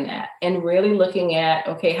considering that and really looking at,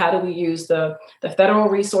 okay, how do we use the federal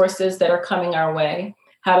resources that are coming our way?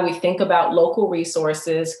 How do we think about local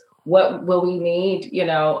resources? What will we need,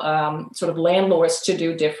 sort of landlords to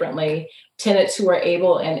do differently, tenants who are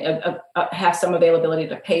able and have some availability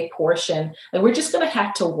to pay portion. And we're just going to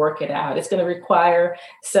have to work it out. It's going to require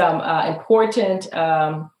some important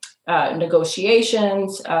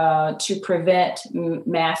negotiations to prevent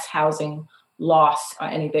mass housing loss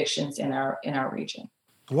and evictions in our region.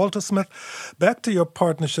 Walter Smith, back to your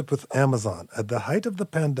partnership with Amazon. At the height of the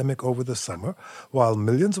pandemic over the summer, while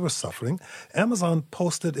millions were suffering, Amazon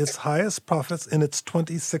posted its highest profits in its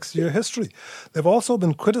 26-year history. They've also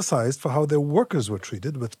been criticized for how their workers were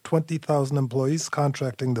treated, with 20,000 employees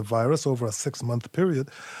contracting the virus over a 6-month period.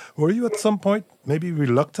 Were you at some point maybe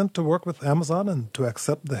reluctant to work with Amazon and to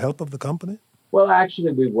accept the help of the company? Well,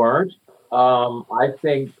 actually, we weren't. I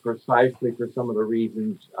think precisely for some of the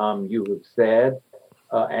reasons you have said.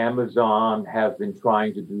 Amazon has been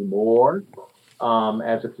trying to do more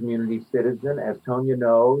as a community citizen. As Tonya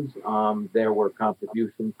knows, there were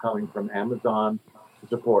contributions coming from Amazon to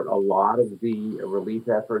support a lot of the relief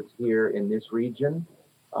efforts here in this region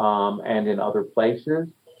and in other places.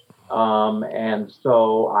 And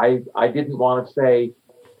so I didn't want to say,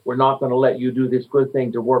 we're not going to let you do this good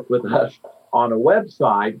thing to work with us on a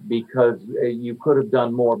website because you could have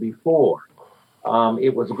done more before.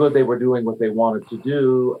 It was good they were doing what they wanted to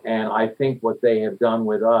do, and I think what they have done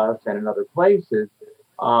with us and in other places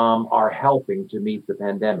are helping to meet the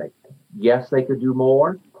pandemic. Yes, they could do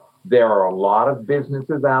more. There are a lot of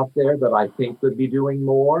businesses out there that I think could be doing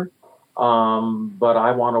more, but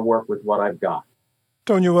I want to work with what I've got.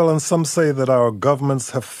 Tonya Wellens, some say that our governments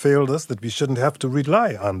have failed us, that we shouldn't have to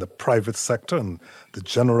rely on the private sector and the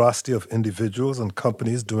generosity of individuals and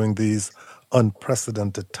companies during these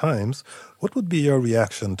unprecedented times. What would be your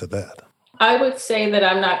reaction to that? I would say that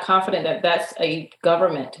I'm not confident that that's a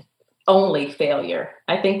government-only failure.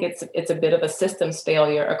 I think it's a bit of a systems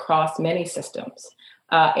failure across many systems.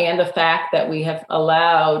 And the fact that we have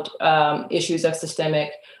allowed issues of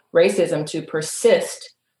systemic racism to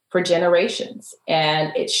persist for generations.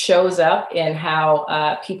 And it shows up in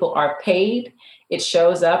how people are paid. It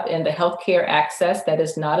shows up in the healthcare access that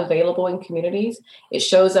is not available in communities. It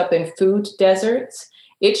shows up in food deserts.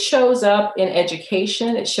 It shows up in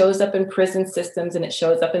education. It shows up in prison systems, and it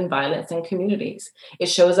shows up in violence in communities. It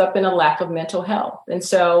shows up in a lack of mental health. And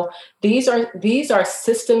so these are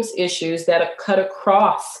systems issues that cut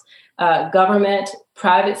across government,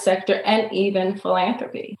 private sector, and even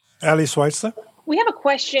philanthropy. Ali Schweitzer? We have a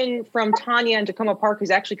question from Tanya in Takoma Park, who's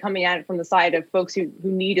actually coming at it from the side of folks who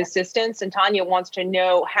need assistance. And Tanya wants to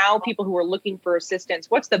know how people who are looking for assistance,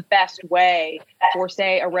 what's the best way for,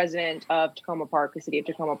 say, a resident of Takoma Park, the city of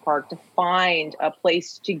Takoma Park, to find a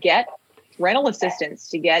place to get rental assistance,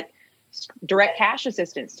 to get direct cash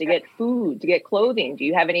assistance, to get food, to get clothing? Do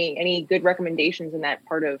you have any good recommendations in that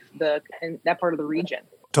part of the region?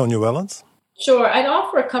 Tonya Wellens? Sure. I'd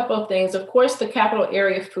offer a couple of things. Of course, the Capital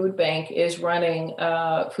Area Food Bank is running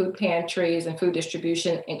food pantries and food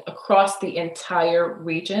distribution across the entire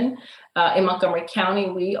region. In Montgomery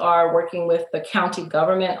County, we are working with the county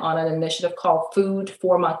government on an initiative called Food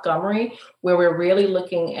for Montgomery, where we're really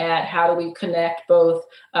looking at how do we connect both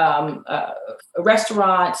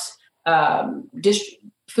restaurants,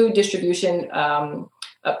 food distribution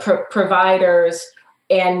providers,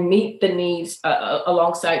 and meet the needs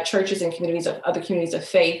alongside churches and other communities of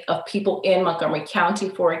faith of people in Montgomery County,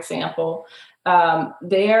 for example.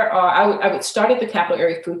 I would start at the Capital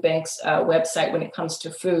Area Food Bank's website when it comes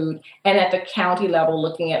to food, and at the county level,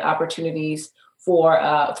 looking at opportunities for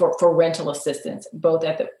rental assistance, both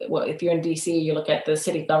if you're in DC, you look at the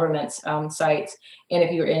city government's sites, and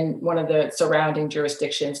if you're in one of the surrounding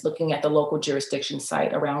jurisdictions, looking at the local jurisdiction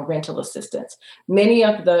site around rental assistance. Many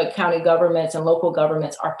of the county governments and local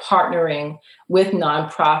governments are partnering with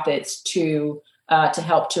nonprofits to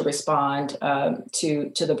help to respond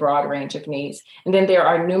to the broad range of needs. And then there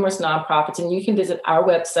are numerous nonprofits, and you can visit our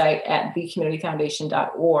website at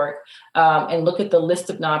thecommunityfoundation.org and look at the list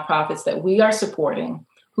of nonprofits that we are supporting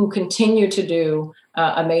who continue to do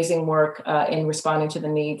amazing work in responding to the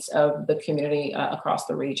needs of the community across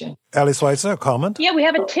the region. Ali Schweitzer, a comment? Yeah, we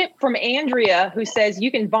have a tip from Andrea who says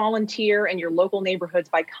you can volunteer in your local neighborhoods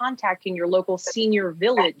by contacting your local senior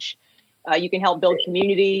village You can help build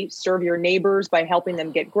community, serve your neighbors by helping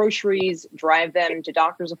them get groceries, drive them to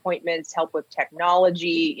doctor's appointments, help with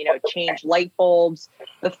technology, change light bulbs.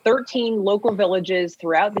 The 13 local villages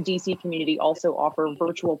throughout the DC community also offer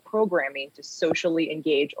virtual programming to socially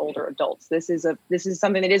engage older adults. This is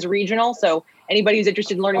something that is regional. So anybody who's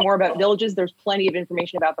interested in learning more about villages, there's plenty of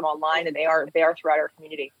information about them online, and they are throughout our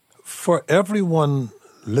community. For everyone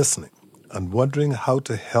listening and wondering how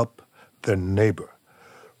to help their neighbor,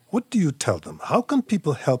 what do you tell them? How can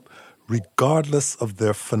people help regardless of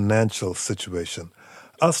their financial situation?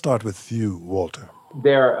 I'll start with you, Walter.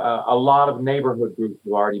 There are a lot of neighborhood groups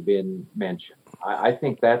have already been mentioned. I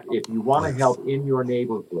think that if you want to help in your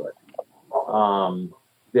neighborhood,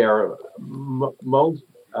 most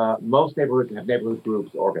neighborhoods have neighborhood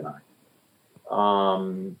groups organized.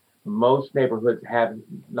 Most neighborhoods have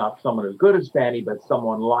not someone as good as Fannie, but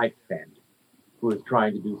someone like Fannie who is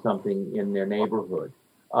trying to do something in their neighborhood.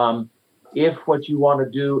 If what you want to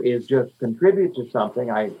do is just contribute to something,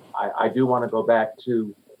 I do want to go back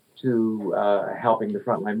to helping the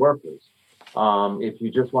frontline workers. If you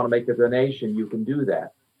just want to make a donation, you can do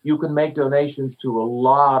that. You can make donations to a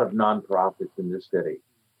lot of nonprofits in this city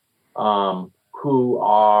who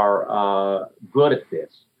are good at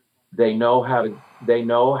this. They know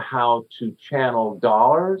how to channel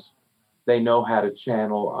dollars. They know how to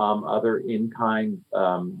channel other in-kind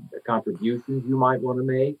contributions you might want to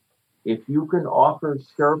make. If you can offer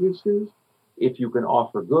services, if you can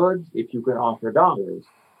offer goods, if you can offer dollars,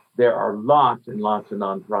 there are lots and lots of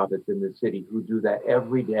nonprofits in the city who do that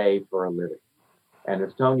every day for a living. And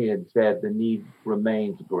as Tony had said, the need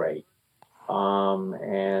remains great.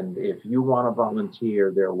 And if you want to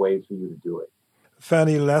volunteer, there are ways for you to do it.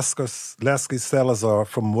 Fannie Lasky Salazar,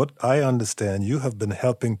 from what I understand, you have been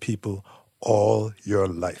helping people all your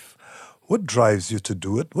life. What drives you to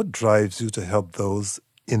do it? What drives you to help those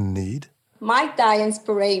in need? My dad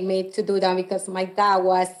inspired me to do that because my dad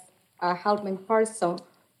was a helping person.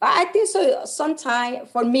 But I think so sometimes,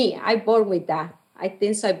 for me, I born with that. I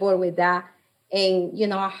think so I born with that. And,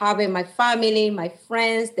 having my family, my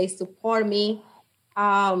friends, they support me.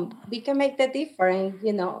 We can make the difference.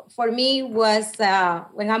 For me was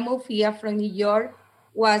when I moved here from New York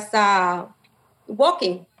was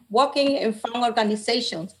walking in fun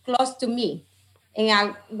organizations close to me. And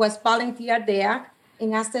I was volunteer there.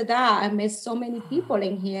 And after that, I met so many people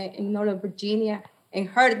in here in Northern Virginia, in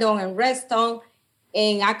Herndon and Reston.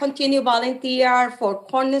 And I continue volunteer for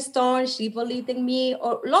Cornerstone, She Believed in Me,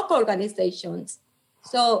 or local organizations.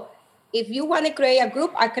 So if you want to create a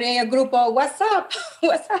group, I create a group of what's up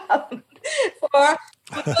for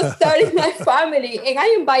people starting my family. And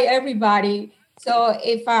I invite everybody. So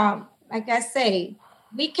if, like I say,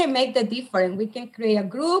 we can make the difference. We can create a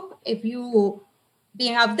group. If you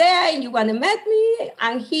being up there and you want to meet me,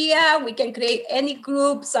 I'm here. We can create any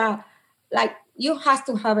groups. You have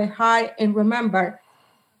to have a heart and remember,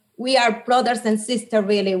 we are brothers and sisters,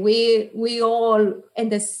 really. We all in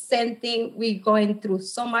the same thing. We're going through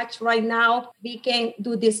so much right now. We can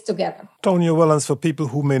do this together. Tonya Wellens, for people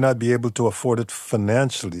who may not be able to afford it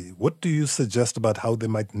financially, what do you suggest about how they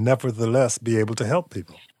might nevertheless be able to help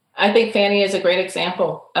people? I think Fannie is a great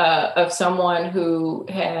example of someone who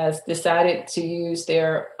has decided to use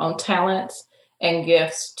their own talents and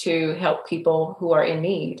gifts to help people who are in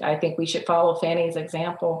need. I think we should follow Fannie's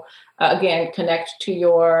example. Again, connect to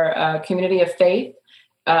your community of faith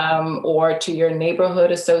or to your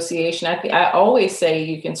neighborhood association. I always say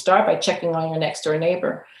you can start by checking on your next door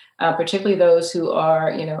neighbor, particularly those who are,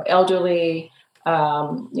 elderly,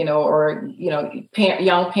 young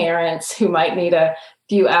parents who might need a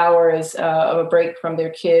few hours of a break from their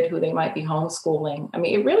kid who they might be homeschooling. I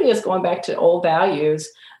mean, it really is going back to old values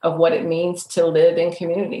of what it means to live in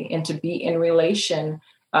community and to be in relation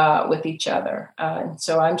with each other.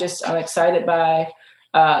 So I'm excited by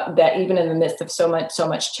that, even in the midst of so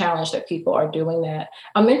much challenge, that people are doing that.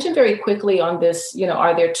 I'll mention very quickly on this,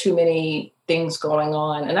 are there too many things going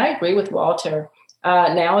on? And I agree with Walter.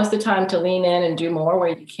 Now is the time to lean in and do more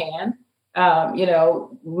where you can.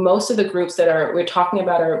 Most of the groups that we're talking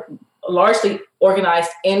about are largely organized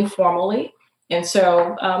informally. And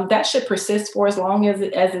so that should persist for as long as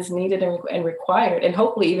is needed and required, and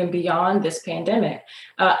hopefully even beyond this pandemic.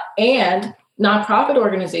 And nonprofit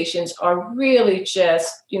organizations are really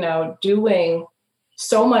just, doing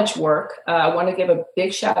so much work. I want to give a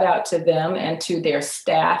big shout out to them and to their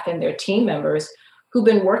staff and their team members who've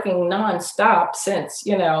been working nonstop since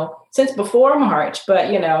before March, but,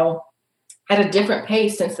 at a different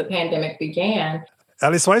pace since the pandemic began.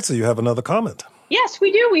 Ali Schweitzer, you have another comment. Yes,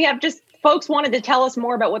 we do. We have just folks wanted to tell us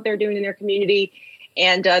more about what they're doing in their community.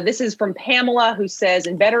 And this is from Pamela, who says,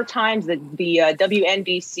 in better times, the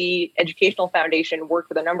WNDC Educational Foundation worked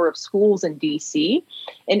with a number of schools in DC.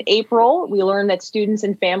 In April, we learned that students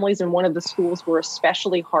and families in one of the schools were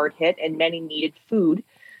especially hard hit and many needed food.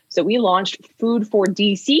 So we launched Food for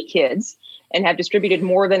DC Kids and have distributed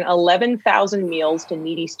more than 11,000 meals to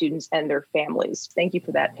needy students and their families. Thank you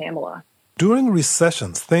for that, Pamela. During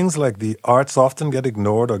recessions, things like the arts often get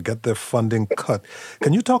ignored or get their funding cut.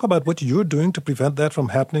 Can you talk about what you're doing to prevent that from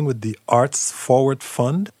happening with the Arts Forward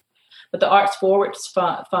Fund? But the Arts Forward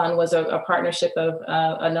Fund was a partnership of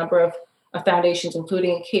a number of foundations,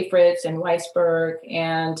 including K. Fritz and Weisberg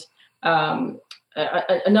and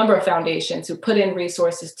a number of foundations who put in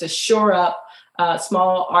resources to shore up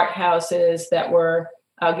small art houses that were,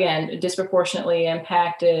 again, disproportionately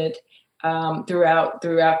impacted throughout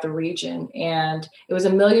the region. And it was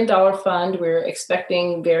 $1 million fund. We're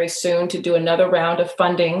expecting very soon to do another round of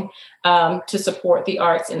funding to support the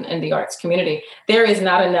arts and the arts community. There is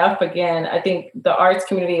not enough. Again, I think the arts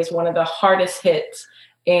community is one of the hardest hits.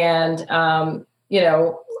 And,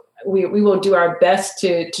 we will do our best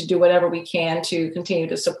to do whatever we can to continue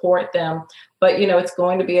to support them. But, it's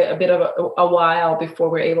going to be a bit of a while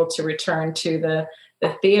before we're able to return to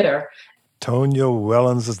the theater. Tonya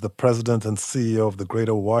Wellens is the president and CEO of the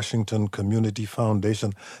Greater Washington Community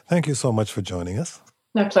Foundation. Thank you so much for joining us.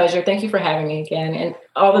 My pleasure. Thank you for having me again. And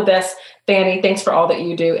all the best, Fanny. Thanks for all that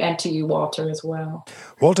you do, and to you, Walter, as well.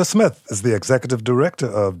 Walter Smith is the executive director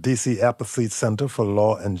of DC Appleseed Center for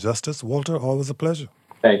Law and Justice. Walter, always a pleasure.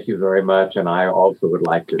 Thank you very much. And I also would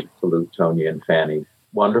like to salute Tonya and Fanny.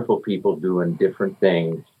 Wonderful people doing different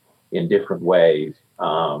things in different ways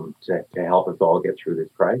to help us all get through this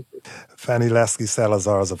crisis. Fanny Lasky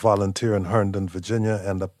Salazar is a volunteer in Herndon, Virginia,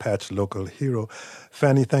 and a Patch local hero.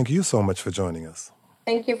 Fanny, thank you so much for joining us.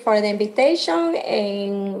 Thank you for the invitation,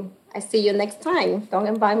 and I see you next time. Don't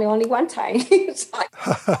invite me only one time.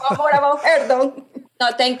 More about Herndon.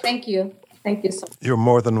 No, thank you. Thank you so much. You're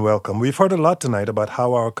more than welcome. We've heard a lot tonight about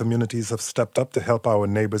how our communities have stepped up to help our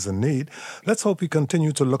neighbors in need. Let's hope we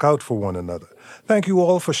continue to look out for one another. Thank you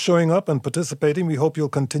all for showing up and participating. We hope you'll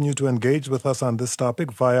continue to engage with us on this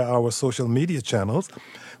topic via our social media channels.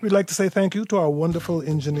 We'd like to say thank you to our wonderful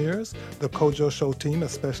engineers, the Kojo Show team,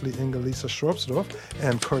 especially Inga-Lisa Schropsdorf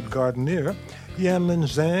and Kurt Gardner, Yanlin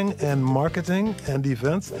Zhang and marketing and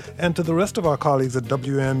events, and to the rest of our colleagues at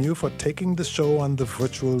WMU for taking the show on the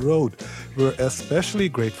virtual road. We're especially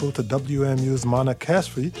grateful to WMU's Mana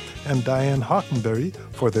Kashfi and Diane Hockenberry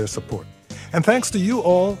for their support. And thanks to you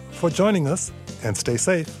all for joining us, and stay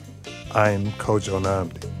safe. I'm Kojo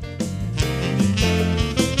Nnamdi.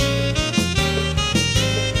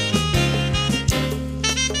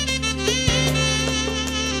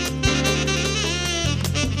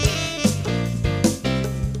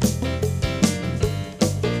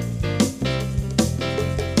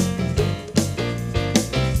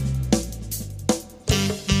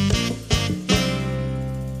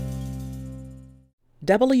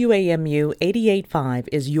 WAMU 88.5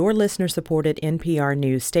 is your listener-supported NPR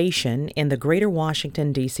news station in the Greater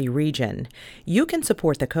Washington, D.C. region. You can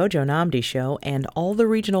support the Kojo Nnamdi Show and all the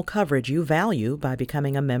regional coverage you value by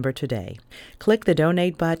becoming a member today. Click the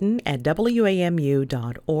donate button at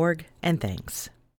WAMU.org, and thanks.